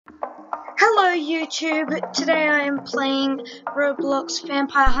Hello YouTube, today I am playing Roblox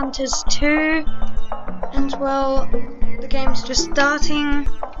Vampire Hunters 2, and well, the game's just starting,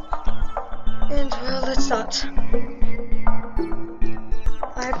 and well, let's start.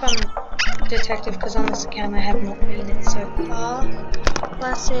 I hope I'm detective because on this account I have not been it so far.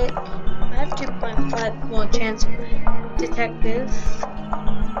 Classic. I have 2.5 more chance of detective.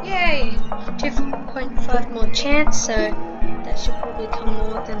 Yay! 2.5 more chance, so that should probably come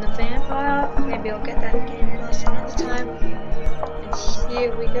more than the vampire. Maybe I'll get that game pass another time. And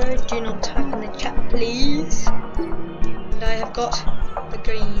here we go. Do not type in the chat, please. And I have got the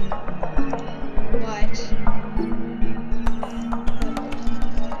green, white, purple.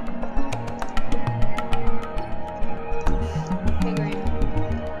 Okay, green.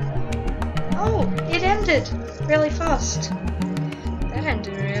 Oh, it ended really fast. That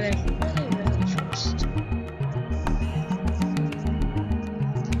ended really fast.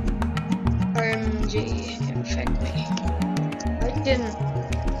 OMG, infect me. I didn't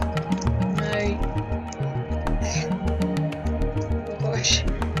know. Oh gosh.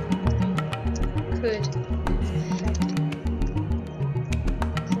 Could infect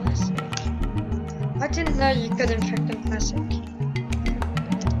classic. I didn't know you could infect in classic.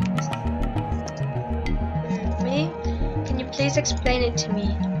 Me? Can you please explain it to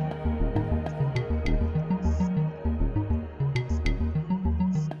me?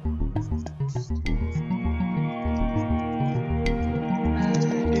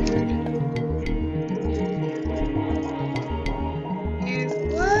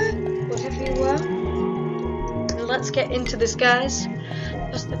 Let's get into this, guys.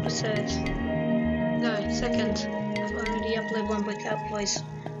 First episode. No, second. I've already uploaded one without voice.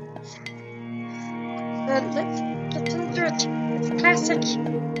 Let's enter it. It's classic.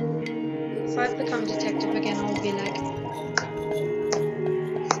 If I become detective again, I'll be like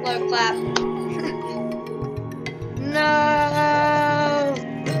slow clap. No.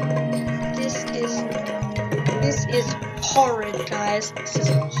 This is horrid, guys. This is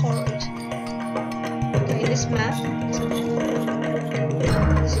horrid. Okay, this map.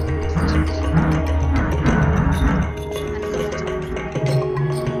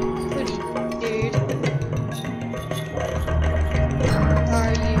 Hoodie, dude.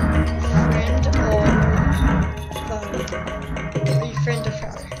 Are you friend or foe? Are you friend or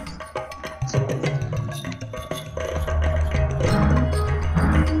foe?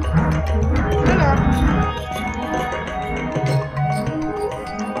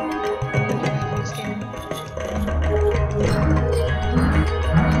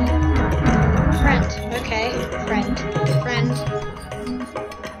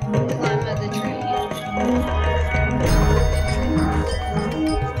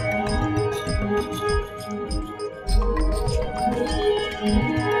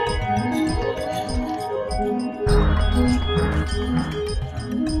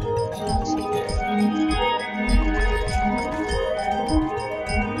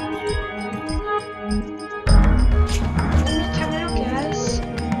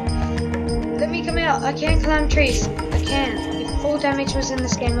 I can't climb trees. I can't. If full damage was in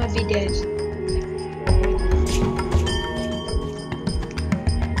this game, I'd be dead.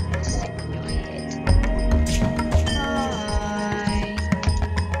 Hi.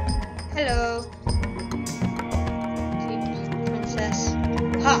 Hello. Sweet princess.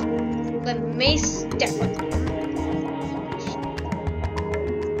 Ha! Let me step on you.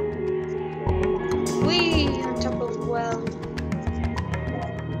 Whee! On top of well.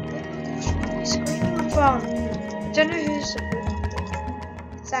 From. I don't know who's.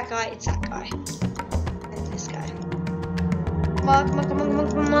 It's that guy. It's that guy. And this guy. Come on.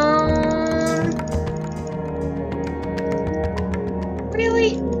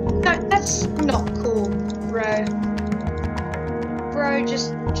 Really? No, that's not cool, bro. Bro,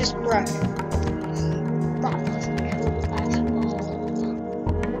 just bro. That wasn't cool at all.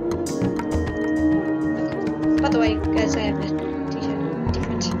 By the way, guys, I have a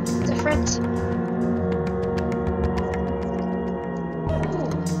t-shirt. Different.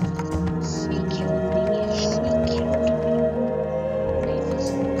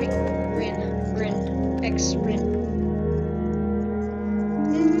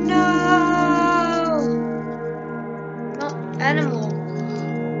 Animal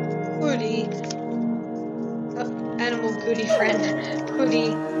hoodie. Oh, animal goodie friend.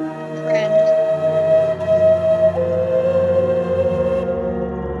 Hoodie friend.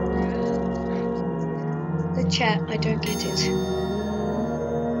 The chat, I don't get it.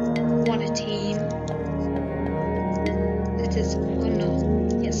 Want a team? It is. Oh no.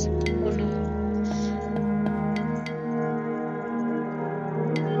 Yes. Oh no.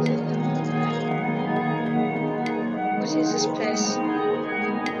 is this place?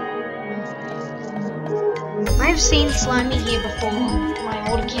 I've seen Slimy here before on my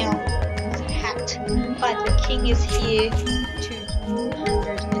old account. It's a hat. But the king is here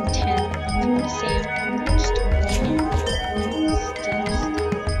 210. If you want to see him, just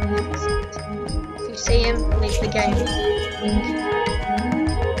if you see him, leave the game.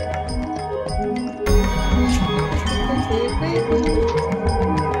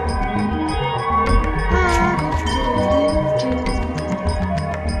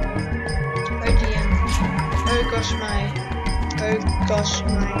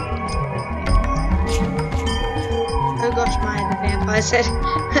 Oh gosh, the vampire said. 3,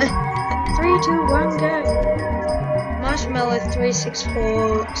 2, 1, go. Marshmallow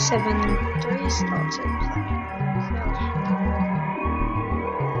 36473 starts it.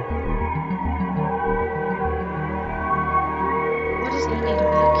 What does he need a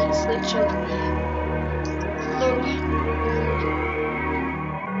back? He's literally.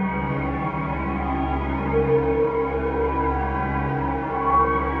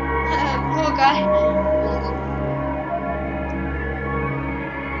 Poor guy.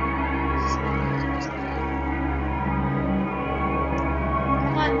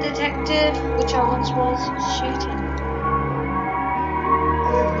 Come on, detective, which I once was shooting.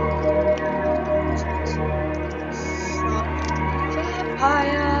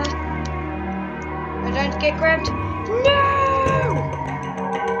 Vampire. I don't get grabbed. No!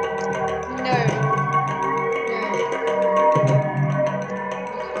 No.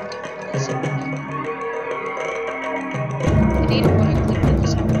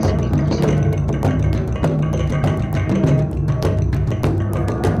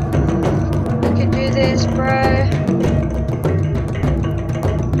 This, bro.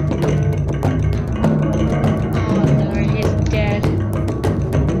 Oh no, he's dead.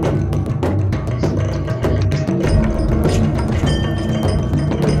 He's dead.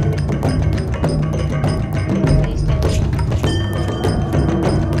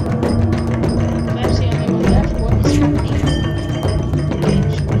 That's the only one left. What is happening?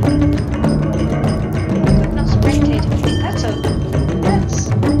 Could not spectate him. That's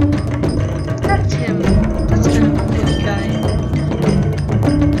him. That's kind of a good guy.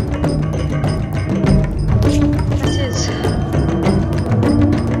 That's his.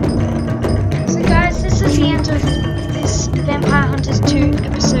 So guys, this is the end of this Vampire Hunters 2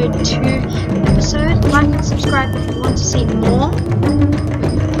 episode 2 episode. Like and subscribe if you want to see more.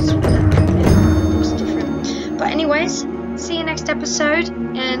 It's different. But anyways, see you next episode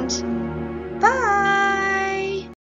and bye!